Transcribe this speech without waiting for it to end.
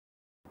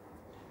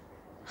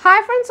Hi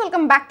friends,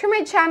 welcome back to my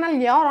channel,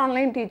 your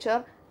online teacher.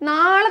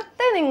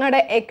 നാളത്തെ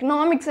നിങ്ങളുടെ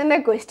എക്കണോമിക്സിന്റെ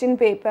question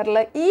പേപ്പറിൽ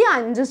ഈ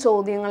 5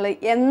 ചോദ്യങ്ങൾ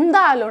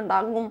എന്തായാലും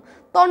ഉണ്ടാകും.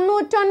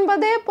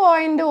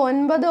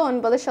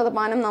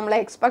 99.99% നമ്മൾ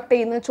എക്സ്പെക്ട്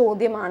ചെയ്യുന്ന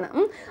ചോദ്യമാണ്.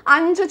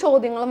 5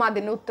 ചോദ്യങ്ങളും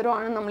അതിന്റെ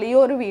ഉത്തരവാണ് നമ്മൾ ഈ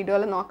ഒരു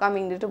വീഡിയോയിൽ നോക്കാൻ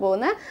വേണ്ടിയിട്ട്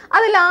പോകുന്നത്.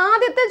 അതിൽ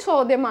ആദ്യത്തെ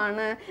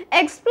ചോദ്യമാണ്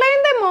explain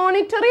the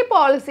monetary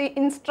policy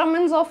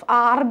instruments of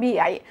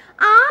RBI.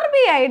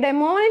 RBIയുടെ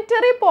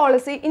monetary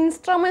policy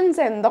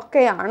instruments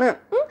എന്തൊക്കെയാണ്?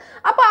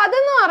 അപ്പോൾ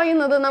അതെന്ന്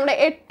പറയുന്നത് നമ്മുടെ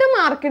 8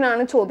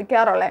 മാർക്കിനാണ്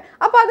ചോദിക്കാറുള്ളത്.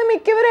 അപ്പോൾ അത്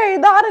മിക്കവരും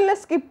എഴുതാറില്ല,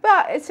 സ്കിപ്പ്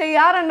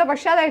ചെയ്യാറുണ്ട്.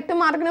 പക്ഷെ അത് 8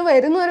 മാർക്കിന്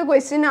വരുന്ന ഒരു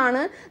ക്വസ്റ്റ്യൻ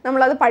ആണ്,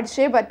 നമ്മളത്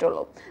പഠിച്ചേ പറ്റുള്ളൂ.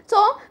 സോ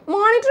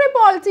മോണിറ്ററി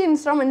പോളിസി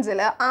ഇൻസ്ട്രുമെന്റ്സിൽ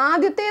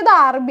ആദ്യത്തേത്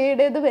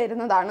RBIയുടേത്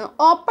വരുന്നതാണ്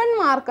open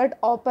market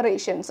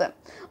operations.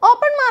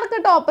 Open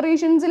market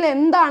ഓപ്പറേഷൻസിൽ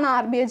എന്താണ്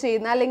RBI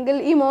ചെയ്യുന്നത്, അല്ലെങ്കിൽ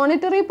ഈ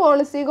മോണിറ്ററി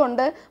പോളിസി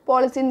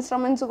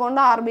ഇൻസ്ട്രുമെന്റ്സ് കൊണ്ട്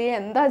RBI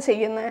എന്താ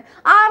ചെയ്യുന്നത്?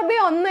 RBI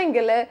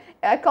ഒന്നെങ്കിൽ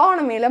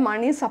എക്കോണമിയിലെ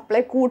മണി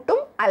സപ്ലൈ കൂട്ടും,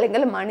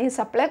 അല്ലെങ്കിൽ മണി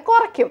സപ്ലൈ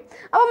കുറയ്ക്കും.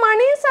 അപ്പോൾ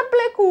മണി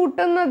സപ്ലൈ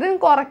കൂട്ടുന്നതിനും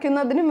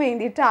കുറയ്ക്കുന്നതിനും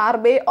വേണ്ടിയിട്ട്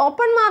RBI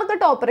open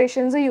market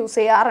operations use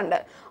ചെയ്യാറുണ്ട്.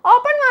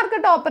 ഓപ്പൺ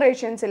മാർക്കറ്റ്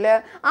ഓപ്പറേഷൻസിൽ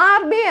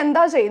RBI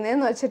എന്താ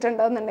ചെയ്യുന്നതെന്ന്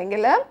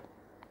വെച്ചിട്ടുണ്ടെന്നുണ്ടെങ്കിൽ,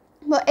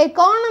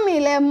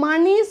 എക്കോണമിയിലെ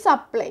മണി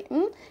സപ്ലൈ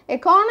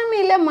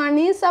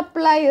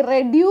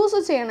റെഡ്യൂസ്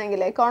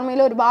ചെയ്യണമെങ്കിൽ,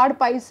 എക്കോണമിയിൽ ഒരുപാട്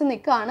പൈസ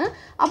നിൽക്കുകയാണ്,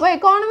 അപ്പോൾ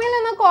എക്കോണമിയിൽ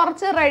നിന്ന്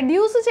കുറച്ച്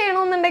റെഡ്യൂസ്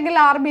ചെയ്യണമെന്നുണ്ടെങ്കിൽ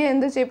RBI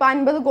എന്ത് ചെയ്യും? ഇപ്പോൾ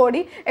 50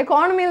 കോടി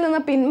എക്കോണമിയിൽ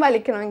നിന്ന്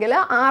പിൻവലിക്കണമെങ്കിൽ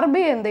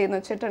RBI എന്ത് ചെയ്യുന്നു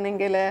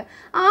വെച്ചിട്ടുണ്ടെങ്കിൽ,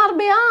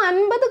 RBI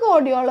 50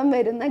 കോടിയോളം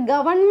വരുന്ന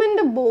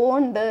ഗവൺമെൻറ്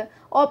ബോണ്ട്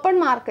ഓപ്പൺ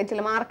മാർക്കറ്റിൽ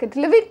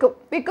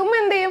വിൽക്കുമ്പോൾ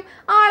എന്ത് ചെയ്യും?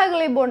 ആളുകൾ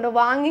ഈ ബോണ്ട്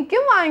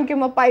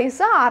വാങ്ങിക്കുമ്പോൾ പൈസ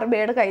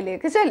RBIയുടെ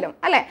കയ്യിലേക്ക് ചെല്ലും,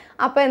 അല്ലേ?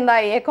 അപ്പോൾ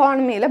എന്തായി?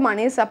 എക്കോണമിയിലെ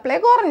മണി സപ്ലൈ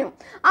കുറഞ്ഞു.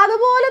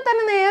 അതുപോലെ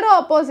തന്നെ നേരെ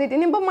ഓപ്പോസിറ്റ്,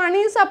 ഇനിയിപ്പോൾ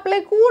മണി സപ്ലൈ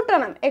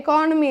കൂട്ടണം,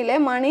 എക്കോണമിയിലെ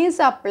മണി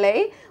സപ്ലൈ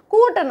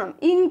കൂട്ടണം,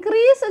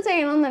 ഇൻക്രീസ്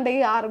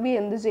ചെയ്യണമെന്നുണ്ടെങ്കിൽ RBI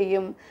എന്ത്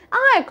ചെയ്യും?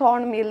 ആ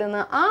എക്കോണമിയിൽ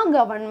നിന്ന് ആ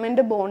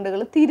ഗവൺമെൻറ് ബോണ്ടുകൾ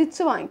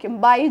തിരിച്ചു വാങ്ങിക്കും,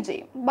 ബൈ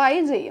ചെയ്യും.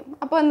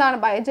 അപ്പോൾ എന്താണ്?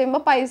 ബൈ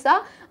ചെയ്യുമ്പോൾ പൈസ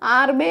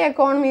RBI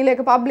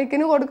എക്കോണമിയിലേക്ക്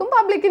പബ്ലിക്കിന് കൊടുക്കും,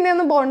 പബ്ലിക്കിൻ്റെ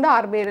നിന്ന് ബോണ്ട്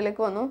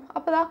RBIയിലേക്ക് വന്നു,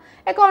 അപ്പോൾ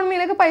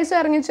എക്കോണമിയിലേക്ക് പൈസ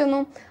ഇറങ്ങി ചെന്നു.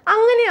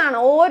 അങ്ങനെയാണ്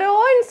ഓരോ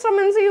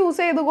ഇൻസ്ട്രുമെൻറ്റ്സ്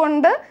യൂസ്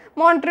ചെയ്തുകൊണ്ട്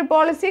മോണിറ്ററി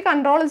പോളിസി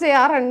കൺട്രോൾ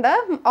ചെയ്യാറുണ്ട്,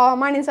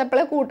 മണി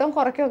സപ്ലൈ കൂട്ടും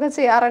കുറയ്ക്കുകയൊക്കെ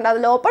ചെയ്യാറുണ്ട്.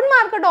 അതിൽ ഓപ്പൺ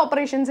മാർക്കറ്റ്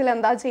ഓപ്പറേഷൻസിൽ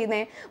എന്താ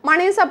ചെയ്യുന്നത്?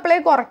 മണി സപ്ലൈ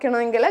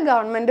കുറയ്ക്കണമെങ്കിൽ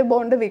ഗവൺമെൻറ്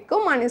ബോണ്ട് വിൽക്കും,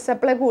 മണി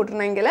സപ്ലൈ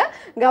കൂട്ടണമെങ്കിൽ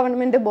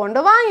ഗവൺമെൻറ് ബോണ്ട്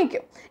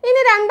വാങ്ങിക്കും.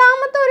 ഇനി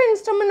രണ്ടാമത്തെ ഒരു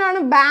ഇൻസ്ട്രുമെൻ്റ് ആണ്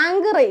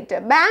ബാങ്ക് റേറ്റ്.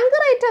 ബാങ്ക്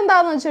റേറ്റ്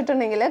എന്താണെന്ന്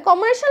വെച്ചിട്ടുണ്ടെങ്കിൽ,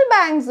 കൊമേഴ്ഷ്യൽ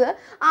ബാങ്ക്സ്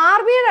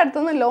RBIയുടെ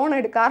അടുത്തുനിന്ന് ലോൺ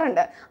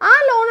എടുക്കാറുണ്ട്. ആ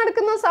ലോൺ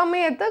എടുക്കുന്ന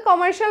സമയത്ത്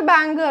കൊമേഴ്ഷ്യൽ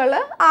ബാങ്കുകൾ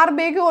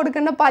RBIക്ക്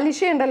കൊടുക്കേണ്ട പലിശ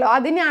ഉണ്ടല്ലോ,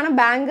 അതിനെയാണ്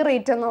ബാങ്ക്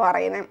റേറ്റ് എന്ന്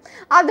പറയുന്നത്.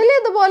 അതിൽ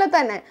ഇതുപോലെ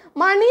തന്നെ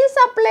മണി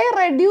സപ്ലൈ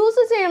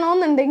റെഡ്യൂസ്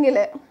ചെയ്യണമെന്നുണ്ടെങ്കിൽ,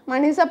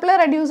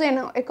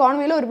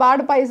 എക്കോണമിയിൽ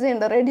ഒരുപാട് പൈസ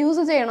ഉണ്ട്,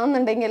 റെഡ്യൂസ്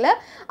ചെയ്യണമെന്നുണ്ടെങ്കിൽ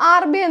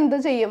RBI എന്ത്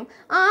ചെയ്യും?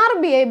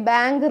 RBI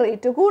ബാങ്ക്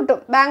റേറ്റ് കൂട്ടും.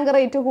 ബാങ്ക്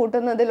റേറ്റ്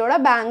കൂട്ടുന്നതിലൂടെ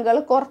ബാങ്കുകൾ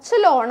കുറച്ച്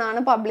ലോണാണ്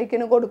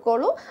പബ്ലിക്കിന്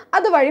കൊടുക്കുള്ളൂ,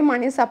 അതുവഴി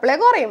മണി സപ്ലൈ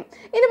കുറയും.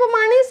 ഇനിയിപ്പോൾ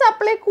മണി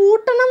സപ്ലൈ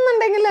കൂട്ടണം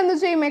എന്നുണ്ടെങ്കിൽ എന്ത്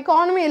ചെയ്യും?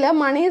 എക്കോണമിയിൽ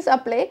മണി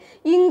സപ്ലൈ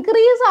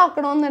ഇൻക്രീസ്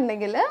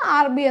ആക്കണമെന്നുണ്ടെങ്കിൽ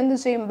RBI എന്ത്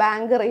ചെയ്യും?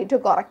 ബാങ്ക് റേറ്റ്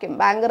കുറയ്ക്കും.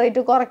 ബാങ്ക്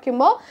റേറ്റ്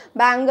കുറയ്ക്കുമ്പോൾ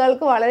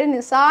ബാങ്കുകൾക്ക് വളരെ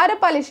നിസ്സാര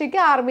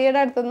പലിശയ്ക്ക്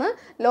RBIയുടെ അടുത്തുനിന്ന്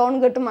ലോൺ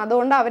കിട്ടും.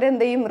 അതുകൊണ്ട്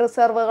അവരെന്ത് ചെയ്യും?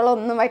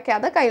 റിസർവുകളൊന്നും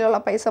വയ്ക്കാതെ കയ്യിലുള്ള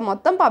പൈസ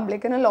മൊത്തം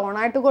പബ്ലിക്കിന്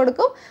ലോണായിട്ട്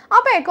കൊടുക്കും.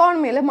 അപ്പോൾ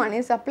എക്കോണമിയിൽ മണി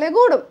സപ്ലൈ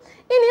കൂടും.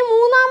 ഇനി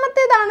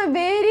മൂന്നാമത്തേതാണ്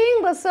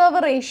varying reserve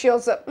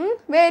ratios.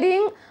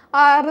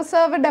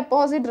 Reserve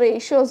deposit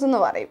ratios എന്ന്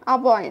പറയും. ആ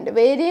point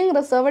varying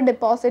reserve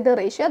deposit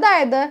ratio,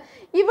 അതായത്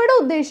ഇവിടെ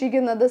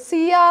ഉദ്ദേശിക്കുന്നത്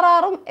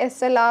CRRഉം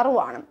SLRഉം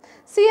ആണ്.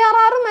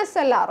 CRRഉം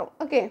SLRഉം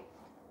ഓക്കെ.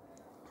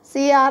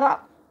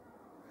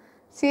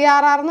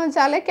 CRR എന്ന്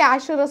വെച്ചാൽ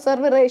ക്യാഷ്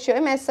റിസർവ്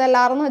റേഷ്യോയും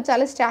SLR എന്ന്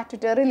വെച്ചാൽ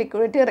സ്റ്റാറ്റ്യൂട്ടറി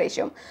ലിക്വിഡിറ്റി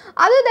റേഷ്യോയും.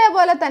 അത്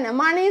ഇതേപോലെ തന്നെ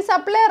മണി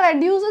സപ്ലൈ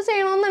റെഡ്യൂസ്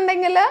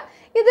ചെയ്യണമെന്നുണ്ടെങ്കിൽ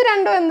ഇത്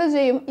രണ്ടും എന്ത്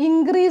ചെയ്യും?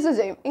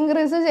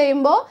 ഇൻക്രീസ്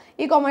ചെയ്യുമ്പോൾ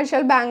ഈ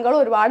കൊമേഴ്ഷ്യൽ ബാങ്കുകൾ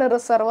ഒരുപാട്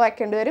റിസർവ്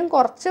വയ്ക്കേണ്ടി വരും,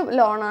 കുറച്ച്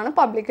ലോണാണ്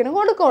പബ്ലിക്കിന്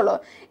കൊടുക്കുള്ളൂ.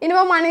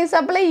 ഇനിയിപ്പോൾ മണി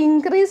സപ്ലൈ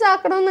ഇൻക്രീസ്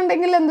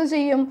ആക്കണമെന്നുണ്ടെങ്കിൽ എന്ത്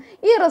ചെയ്യും?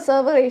 ഈ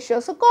റിസർവ്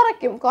റേഷ്യോസ്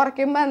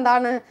കുറയ്ക്കുമ്പോൾ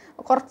എന്താണ്?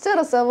 കുറച്ച്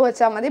റിസർവ്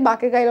വെച്ചാൽ മതി,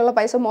 ബാക്കി കയ്യിലുള്ള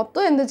പൈസ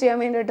മൊത്തം എന്ത് ചെയ്യാൻ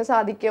വേണ്ടിയിട്ട്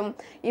സാധിക്കും?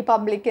 ഈ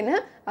പബ്ലിക്കിന്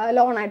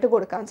ലോണായിട്ട്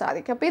കൊടുക്കാൻ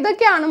സാധിക്കും. അപ്പോൾ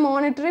ഇതൊക്കെയാണ്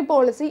മോണിറ്ററി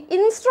പോളിസി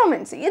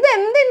ഇൻസ്ട്രുമെൻറ്റ്സ്. ഇത്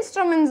എന്ത്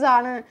ഇൻസ്ട്രുമെൻറ്റ്സ്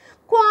ആണ്?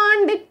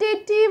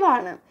 ക്വാണ്ടിറ്റേറ്റീവ്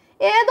ആണ്.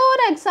 ഏതോ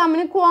ഒരു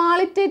എക്സാമിന്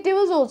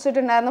ക്വാളിറ്റേറ്റീവ്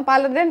ചോദിച്ചിട്ടുണ്ടായിരുന്നു,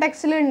 പലരുടെയും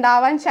ടെക്സ്റ്റിൽ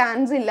ഉണ്ടാവാൻ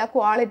ചാൻസ് ഇല്ല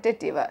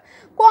ക്വാളിറ്റേറ്റീവ്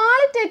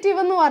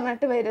എന്ന്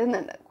പറഞ്ഞിട്ട്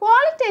വരുന്നുണ്ട്.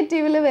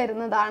 ക്വാളിറ്റേറ്റീവിൽ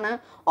വരുന്നതാണ്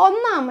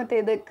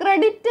ഒന്നാമത്തേത്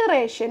ക്രെഡിറ്റ്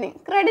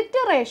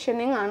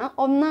റേഷനിങ് ആണ്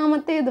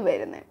ഒന്നാമത്തേത്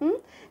വരുന്നത്.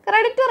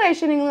 ക്രെഡിറ്റ്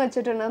റേഷനിങ് എന്ന്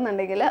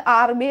വെച്ചിട്ടുണ്ടെന്നുണ്ടെങ്കിൽ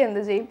RBI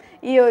എന്ത് ചെയ്യും?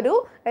 ഈ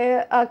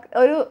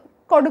ഒരു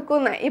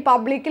കൊടുക്കുന്ന ഈ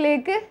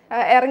പബ്ലിക്കിലേക്ക്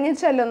ഇറങ്ങി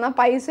ചെല്ലുന്ന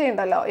പൈസ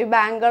ഉണ്ടല്ലോ, ഈ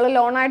ബാങ്കുകൾ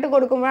ലോണായിട്ട്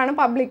കൊടുക്കുമ്പോഴാണ്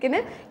പബ്ലിക്കിന്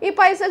ഈ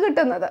പൈസ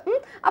കിട്ടുന്നത്.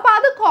 അപ്പോൾ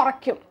അത്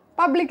കുറയ്ക്കും,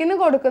 പബ്ലിക്കിന്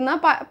കൊടുക്കുന്ന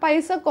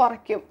പൈസ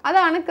കുറയ്ക്കും.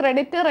 അതാണ്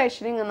ക്രെഡിറ്റ്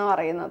റേഷനിങ് എന്ന്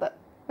പറയുന്നത്.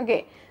 ഓക്കെ.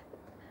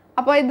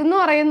 അപ്പോൾ ഇതെന്ന്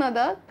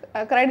പറയുന്നത്,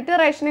 ക്രെഡിറ്റ്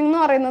റേഷനിങ് എന്ന്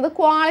പറയുന്നത്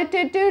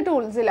ക്വാളിറ്റേറ്റീവ്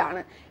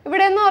ടൂൾസിലാണ്.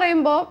 ഇവിടെ എന്ന്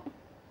പറയുമ്പോൾ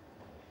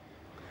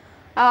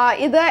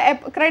ഇത്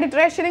ക്രെഡിറ്റ്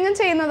റേഷനിങ്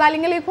ചെയ്യുന്നത്,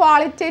 അല്ലെങ്കിൽ ഈ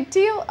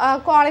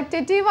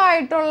ക്വാളിറ്റേറ്റീവ്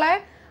ആയിട്ടുള്ള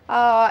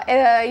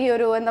ഈ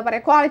ഒരു എന്താ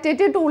പറയുക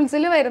ക്വാളിറ്റേറ്റീവ്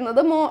ടൂൾസിൽ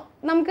വരുന്നത്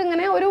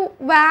നമുക്കിങ്ങനെ ഒരു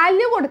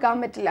വാല്യൂ കൊടുക്കാൻ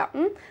പറ്റില്ല.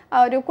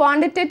 ഒരു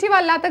ക്വാണ്ടിറ്റേറ്റീവ്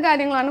അല്ലാത്ത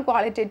കാര്യങ്ങളാണ്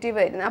ക്വാളിറ്റേറ്റീവ്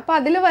വരുന്നത്. അപ്പോൾ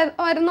അതിൽ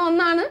വരുന്ന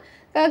ഒന്നാണ്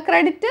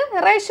ക്രെഡിറ്റ്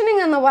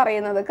റേഷനിങ് എന്ന്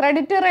പറയുന്നത്.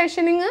 ക്രെഡിറ്റ്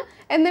റേഷനിങ്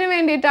എന്തിനു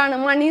വേണ്ടിയിട്ടാണ്?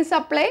 മണി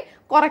സപ്ലൈ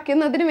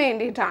കുറയ്ക്കുന്നതിന്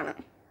വേണ്ടിയിട്ടാണ്.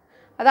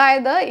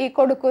 അതായത് ഈ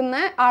കൊടുക്കുന്ന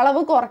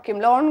അളവ് കുറയ്ക്കും,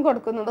 ലോൺ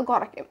കൊടുക്കുന്നത്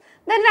കുറയ്ക്കും.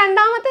 Then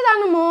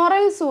രണ്ടാമത്തേതാണ്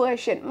moral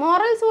സുവേഷൻ.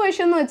 മോറൽ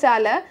സുവേഷൻ എന്ന്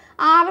വെച്ചാൽ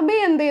RBI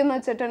എന്ത് ചെയ്യുമെന്ന്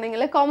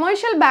വെച്ചിട്ടുണ്ടെങ്കിൽ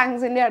കൊമേഴ്ഷ്യൽ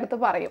ബാങ്ക്സിൻ്റെ അടുത്ത്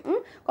പറയും.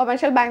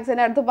 കൊമേഴ്ഷ്യൽ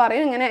ബാങ്ക്സിൻ്റെ അടുത്ത്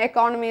പറയും ഇങ്ങനെ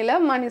എക്കോണമിയിൽ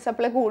മണി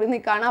സപ്ലൈ കൂടി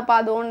നിൽക്കുകയാണ്, അപ്പോൾ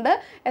അതുകൊണ്ട്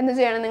എന്ത്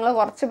ചെയ്യണം, നിങ്ങൾ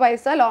കുറച്ച്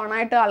പൈസ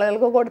ലോണായിട്ട്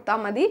ആളുകൾക്ക്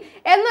കൊടുത്താൽ മതി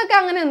എന്നൊക്കെ.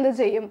 അങ്ങനെ എന്ത്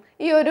ചെയ്യും,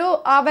 ഈ ഒരു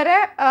അവരെ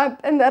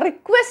എന്താ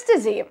റിക്വസ്റ്റ്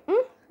ചെയ്യും.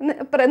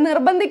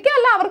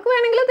 നിർബന്ധിക്കല്ല, അവർക്ക്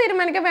വേണമെങ്കിൽ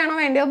തീരുമാനിക്കാൻ വേണോ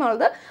വേണ്ടിയോ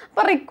എന്നുള്ളത്,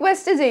 അപ്പോൾ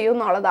റിക്വസ്റ്റ് ചെയ്യും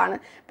എന്നുള്ളതാണ്.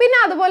 പിന്നെ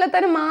അതുപോലെ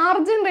തന്നെ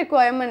മാർജിൻ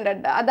റിക്വയർമെൻ്റ്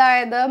ഉണ്ട്.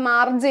 അതായത്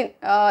മാർജിൻ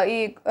ഈ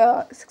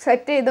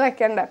സെറ്റ് ചെയ്ത്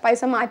വെക്കേണ്ട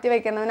പൈസ മാറ്റി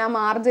വെക്കേണ്ടതിന് ആ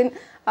മാർജിൻ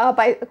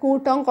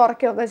കൂട്ടവും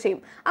കുറയ്ക്കുകയൊക്കെ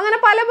ചെയ്യും. അങ്ങനെ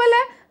പല പല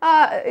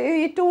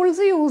ഈ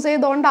ടൂൾസ് യൂസ്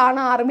ചെയ്തുകൊണ്ടാണ്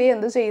RBI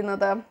എന്ത്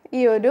ചെയ്യുന്നത്,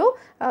 ഈ ഒരു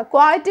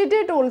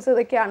ക്വാളിറ്റേറ്റീവ് ടൂൾസ്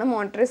ഇതൊക്കെയാണ്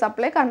മോണിറ്ററി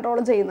സപ്ലൈ കൺട്രോൾ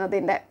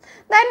ചെയ്യുന്നതിൻ്റെ.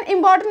 ദെൻ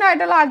ഇമ്പോർട്ടൻ്റ്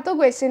ആയിട്ടുള്ള അടുത്ത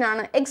ക്വസ്റ്റ്യൻ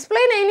ആണ്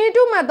explain any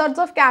 2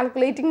 methods of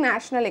calculating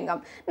national income.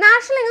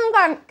 National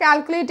income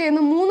calculate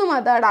ചെയ്യുന്ന 3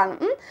 മെത്തേഡാണ്.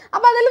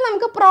 അപ്പോൾ അതിൽ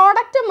നമുക്ക്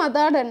പ്രോഡക്റ്റ്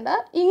മെത്തേഡ് ഉണ്ട്,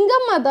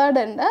 ഇൻകം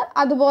മെത്തേഡ് ഉണ്ട്,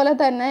 അതുപോലെ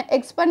തന്നെ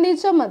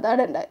എക്സ്പെൻഡിച്ചർ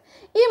മെത്തേഡ് ഉണ്ട്.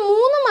 ഈ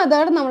 3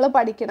 മെത്തേഡ് നമ്മൾ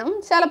പഠിക്കണം.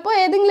 ചിലപ്പോൾ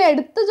ഏതെങ്കിലും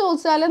എടുത്ത്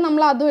ചോദിച്ചാൽ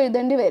നമ്മൾ അതും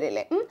എഴുതേണ്ടി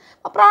വരില്ലേ.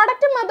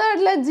 പ്രോഡക്റ്റ്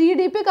മെത്തേഡിൽ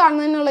GDP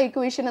കാണുന്നതിനുള്ള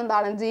ഇക്വേഷൻ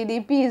എന്താണ്?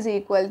 GDP is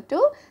equal to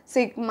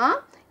sigma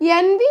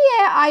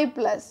NVAI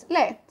plus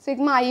അല്ലേ,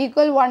 sigma I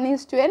equal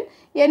 1:n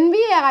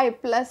NVAI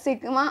plus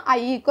sigma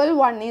I equal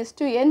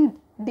 1:n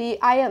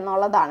DI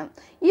എന്നുള്ളതാണ്.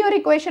 ഈ ഒരു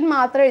ഇക്വേഷൻ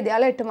മാത്രം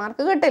എഴുതിയാൽ 8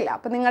 മാർക്ക് കിട്ടില്ല.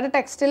 അപ്പോൾ നിങ്ങളുടെ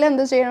ടെക്സ്റ്റിൽ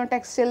എന്ത് ചെയ്യണം,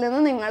 ടെക്സ്റ്റിൽ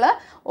നിന്ന് നിങ്ങൾ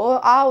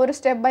ആ ഒരു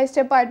സ്റ്റെപ്പ് ബൈ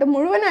സ്റ്റെപ്പ് ആയിട്ട്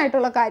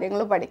മുഴുവനായിട്ടുള്ള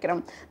കാര്യങ്ങൾ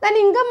പഠിക്കണം. Then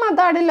income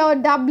മെത്തേഡിലോ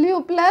W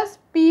plus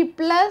P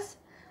plus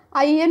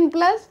IN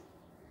plus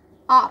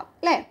R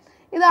അല്ലേ,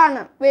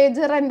 ഇതാണ്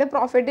വേജ് റെൻറ്റ്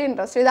പ്രോഫിറ്റ്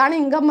ഇൻട്രസ്റ്റ്, ഇതാണ്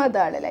ഇൻകം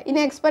മെത്തേഡിൽ.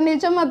 ഇനി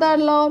expenditure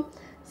മെത്തേഡിലോ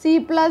C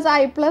plus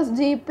I plus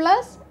G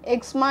plus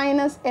X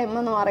minus M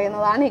എന്ന്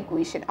പറയുന്നതാണ്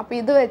ഇക്വേഷൻ. അപ്പോൾ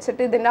ഇത്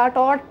വെച്ചിട്ട് ഇതിൻ്റെ ആ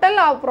ടോട്ടൽ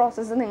ആ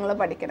പ്രോസസ്സ് നിങ്ങൾ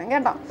പഠിക്കണം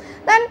കേട്ടോ.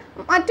 ദെൻ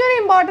മറ്റൊരു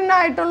ഇമ്പോർട്ടൻ്റ്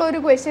ആയിട്ടുള്ള ഒരു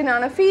ക്വസ്റ്റ്യൻ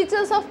ആണ്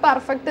features of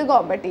perfect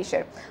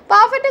competition.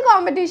 Perfect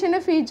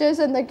കോമ്പറ്റീഷൻ്റെ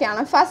features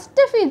എന്തൊക്കെയാണ്?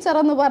 ഫസ്റ്റ് ഫീച്ചർ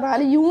എന്ന്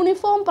പറഞ്ഞാൽ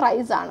യൂണിഫോം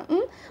പ്രൈസ് ആണ്.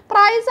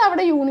 പ്രൈസ്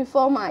അവിടെ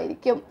യൂണിഫോം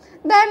ആയിരിക്കും.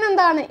 ദെൻ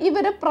എന്താണ്,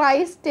 ഇവർ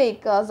പ്രൈസ്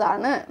ടേക്കേഴ്സ്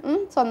ആണ്.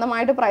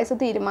 സ്വന്തമായിട്ട് പ്രൈസ്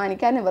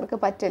തീരുമാനിക്കാൻ ഇവർക്ക്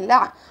പറ്റില്ല.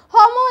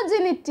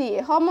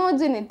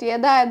 ഹോമോജിനിറ്റി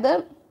അതായത്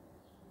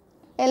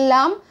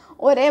എല്ലാം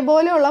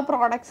ഒരേപോലെയുള്ള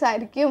പ്രോഡക്ട്സ്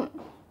ആയിരിക്കും.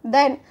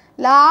 Then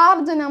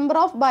large number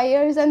of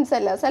buyers and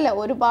sellers അല്ലേ,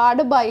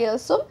 ഒരുപാട്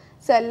ബയേഴ്സും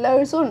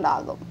സെല്ലേഴ്സും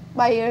ഉണ്ടാകും.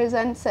 Buyers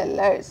and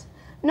sellers.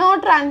 No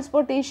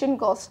transportation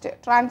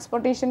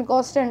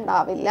cost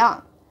ഉണ്ടാവില്ല.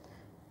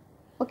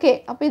 ഓക്കെ,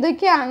 അപ്പോൾ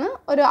ഇതൊക്കെയാണ്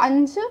ഒരു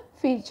 5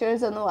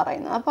 ഫീച്ചേഴ്സ് എന്ന്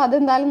പറയുന്നത്. അപ്പോൾ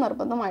അതെന്തായാലും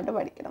നിർബന്ധമായിട്ട്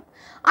പഠിക്കണം.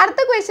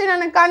 അടുത്ത ക്വസ്റ്റ്യൻ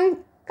ആണ്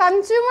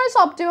consumers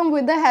optimum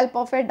with the help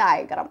of A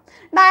diagram.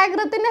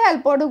 ഡയഗ്രത്തിൻ്റെ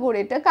ഹെൽപ്പോട്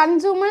കൂടിയിട്ട്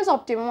കൺസ്യൂമേഴ്സ്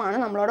ഒപ്റ്റിമം ആണ്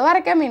നമ്മളോട്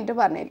വരയ്ക്കാൻ വേണ്ടിയിട്ട്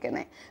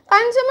പറഞ്ഞിരിക്കുന്നത്.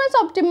 കൺസ്യൂമേഴ്സ്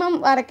ഒപ്റ്റിമം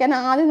വരയ്ക്കാൻ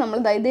ആദ്യം നമ്മൾ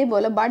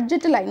ഇതേപോലെ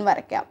ബഡ്ജറ്റ് ലൈൻ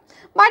വരയ്ക്കാം.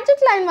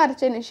 ബഡ്ജറ്റ് ലൈൻ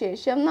വരച്ചതിന്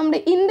ശേഷം നമ്മുടെ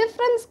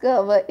ഇൻഡിഫറൻസ്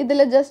കർവ്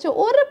ഇതിൽ ജസ്റ്റ്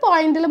ഒരു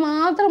പോയിന്റിൽ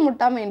മാത്രം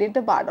മുട്ടാൻ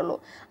വേണ്ടിയിട്ട് പാടുള്ളൂ.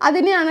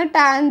 അതിനെയാണ്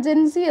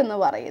ടാൻജൻസി എന്ന്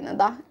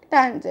പറയുന്നത്.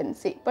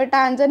 ടാൻജൻസി, ഇപ്പോൾ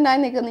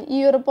ടാൻജൻ്റായി നിൽക്കുന്ന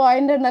ഈ ഒരു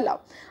പോയിന്റ് ഉണ്ടല്ലോ,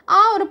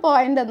 ആ ഒരു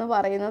പോയിന്റ് എന്ന്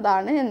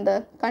പറയുന്നതാണ് എന്ത്,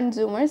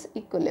 കൺസ്യൂമേഴ്സ്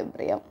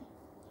ഇക്വിലിബ്രിയം.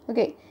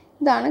 ഓക്കെ,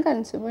 ഇതാണ്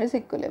കൺസ്യൂമേഴ്സ്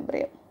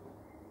ഇക്വിലിബ്രിയം.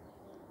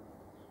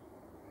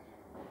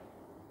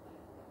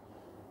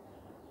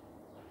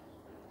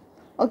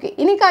 ഓക്കെ,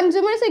 ഇനി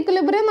കൺസ്യൂമേഴ്സ്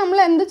ഇക്വിലിബ്രിയം നമ്മൾ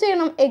എന്ത്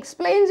ചെയ്യണം,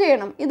 എക്സ്പ്ലെയിൻ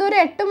ചെയ്യണം. ഇതൊരു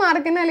 8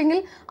 മാർക്കിന് അല്ലെങ്കിൽ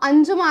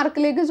 5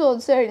 മാർക്കിലേക്ക്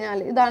ചോദിച്ചു കഴിഞ്ഞാൽ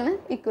ഇതാണ്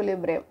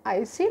equilibrium.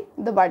 IC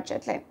the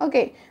budget line.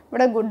 Okay,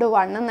 ഇവിടെ ഗുഡ്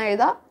 1 എന്ന്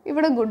എഴുതാം,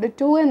 ഇവിടെ ഗുഡ്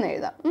 2 എന്ന്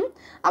എഴുതാം.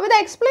 അപ്പോൾ ഇത്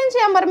എക്സ്പ്ലെയിൻ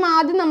ചെയ്യാൻ പറയുമ്പോൾ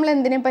ആദ്യം നമ്മൾ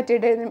എന്തിനെ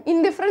പറ്റിയിട്ട് എഴുതണം,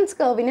 ഇൻഡിഫറൻസ്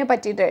കർവിനെ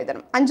പറ്റിയിട്ട്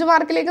എഴുതണം. 5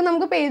 മാർക്കിലേക്ക്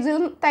നമുക്ക്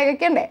പേജിൽ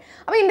തികയ്ക്കണ്ടേ.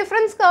 അപ്പോൾ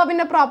ഇൻഡിഫറൻസ്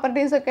കർവിൻ്റെ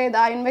പ്രോപ്പർട്ടീസ് ഒക്കെ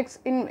എഴുതാം.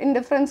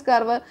 Indifference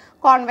curve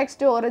convex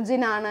to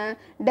origin ആണ്,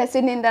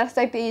 ഡസിൻ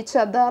ഇൻ്റർസെക്ട് ഈച്ച്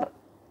അതർ.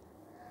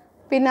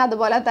 പിന്നെ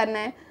അതുപോലെ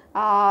തന്നെ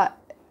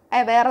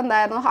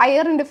വേറെന്തായിരുന്നു,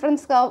 higher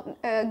indifference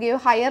give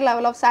higher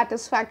level of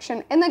satisfaction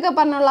എന്നൊക്കെ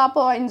പറഞ്ഞുള്ള ആ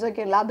പോയിന്റ്സ്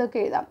ഒക്കെ ഉള്ള അതൊക്കെ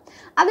എഴുതാം.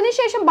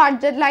 അതിനുശേഷം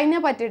ബഡ്ജറ്റ് ലൈനിനെ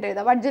പറ്റിയിട്ട്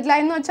എഴുതാം. ബഡ്ജറ്റ്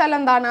ലൈൻ എന്ന് വെച്ചാൽ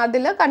എന്താണ്,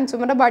 അതിൽ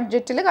കൺസ്യൂമറുടെ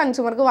ബഡ്ജറ്റിൽ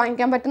കൺസ്യൂമർക്ക്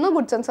വാങ്ങിക്കാൻ പറ്റുന്ന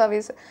ഗുഡ്സ് ആൻഡ്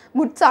സർവീസ്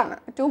ആണ്.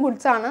 2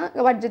 ഗുഡ്സ് ആണ്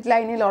ബഡ്ജറ്റ്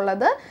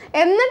ലൈനിലുള്ളത്.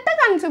 എന്നിട്ട്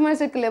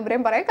കൺസ്യൂമേഴ്സ്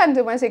ഇക്വിലിബ്രിയം പറയും.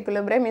 Consumers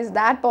equilibrium is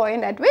that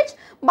point at which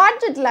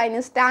budget line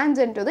is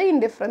tangent to the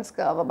indifference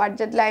curve.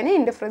 Budget line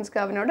indifference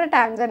കർവിനോട്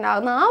tangent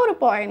ആകുന്ന ആ ഒരു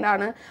പോയിന്റ്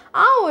ആണ്,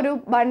 ആ ഒരു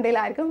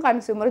ബണ്ടിലായിരിക്കും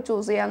കൺസ്യൂമർ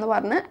ചൂസ് ചെയ്യാന്ന്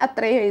പറഞ്ഞ്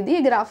അത്രയും എഴുതി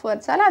ഗ്രാഫ്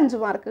വരച്ചാൽ 5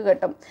 മാർക്ക്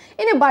കിട്ടും.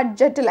 ഇനി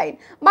ബഡ്ജറ്റ്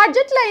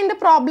ലൈനിൻ്റെ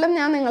പ്രോബ്ലം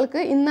ഞാൻ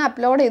നിങ്ങൾക്ക് ഇന്ന്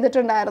അപ്ലോഡ്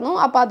ചെയ്തിട്ടുണ്ടായിരുന്നു.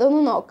 അപ്പോൾ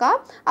അതൊന്ന് നോക്കാം.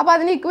 അപ്പോൾ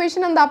അതിൻ്റെ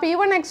ഇക്വേഷൻ എന്താ,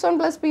 P1x1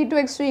 +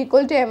 P2x2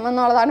 = M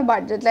എന്നുള്ളതാണ്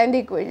ബഡ്ജറ്റ് ലൈൻ്റെ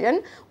ഇക്വേഷൻ.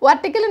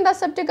 വെർട്ടിക്കൽ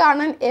ഇൻ്റർസെപ്റ്റ്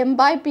കാണാൻ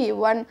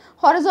M/P1,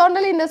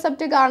 ഹൊറിസോണ്ടൽ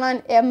ഇൻ്റർസെപ്റ്റ് കാണാൻ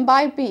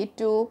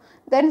M/P2.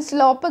 ദെൻ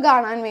സ്ലോപ്പ്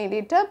കാണാൻ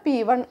വേണ്ടിയിട്ട്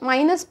P1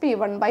 minus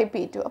P1 by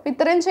P2. അപ്പോൾ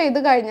ഇത്രയും ചെയ്ത്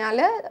കഴിഞ്ഞാൽ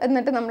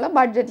എന്നിട്ട് നമ്മൾ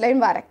ബഡ്ജറ്റ് ലൈൻ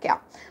വരയ്ക്കാം.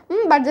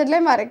 ബഡ്ജറ്റ്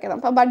ലൈൻ വരയ്ക്കണം.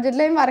 അപ്പോൾ ബഡ്ജറ്റ്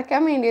ലൈൻ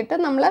വരയ്ക്കാൻ വേണ്ടിയിട്ട്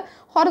നമ്മൾ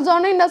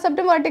ഹൊറിസോണ്ടൽ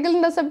ഇൻ്റർസെപ്റ്റും വെർട്ടിക്കൽ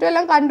ഇൻ്റർസെപ്റ്റും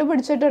എല്ലാം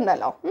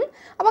കണ്ടുപിടിച്ചിട്ടുണ്ടല്ലോ.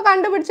 അപ്പോൾ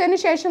കണ്ടുപിടിച്ചതിന്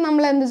ശേഷം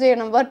നമ്മൾ എന്ത്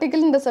ചെയ്യണം?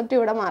 വെർട്ടിക്കൽ ഇൻ്റർസെപ്റ്റ്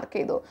ഇവിടെ മാർക്ക്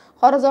ചെയ്തു,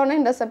 ഹൊറിസോണ്ടൽ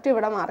ഇൻ്റർസെപ്റ്റ്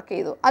ഇവിടെ മാർക്ക്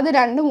ചെയ്തു. അത്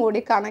രണ്ടും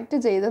കൂടി കണക്ട്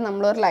ചെയ്ത്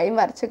നമ്മളൊരു ലൈൻ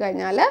വരച്ച്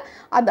കഴിഞ്ഞാൽ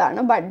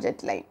അതാണ്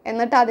ബഡ്ജറ്റ് ലൈൻ.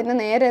 എന്നിട്ട് അതിന്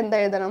നേരെ എന്ത്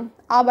എഴുതണം?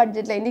 ആ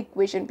budget ലൈൻ്റെ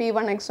equation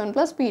P1x1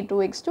 plus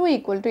P2x2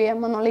 equal to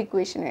M എന്നുള്ള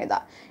ഇക്വേഷൻ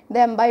എഴുതാം. ഇത്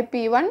M ബൈ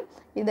P1,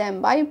 ഇത് M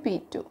ബൈ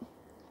P2,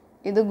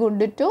 ഇത്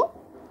ഗുഡ് 2,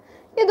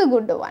 ഇത്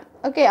ഗുഡ് 1.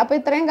 ഓക്കെ, അപ്പോൾ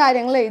ഇത്രയും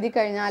കാര്യങ്ങൾ എഴുതി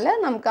കഴിഞ്ഞാൽ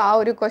നമുക്ക് ആ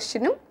ഒരു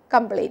ക്വസ്റ്റ്യനും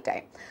കംപ്ലീറ്റ്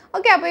ആയി.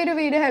 ഓക്കെ, അപ്പോൾ ഈ ഒരു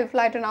വീഡിയോ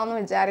ഹെൽപ്ഫുൾ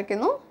ആയിട്ടുണ്ടാവുമെന്ന്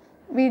വിചാരിക്കുന്നു.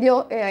 വീഡിയോ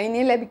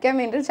ഇനി ലഭിക്കാൻ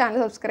വേണ്ടി ചാനൽ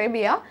സബ്സ്ക്രൈബ്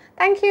ചെയ്യുക.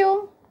 താങ്ക്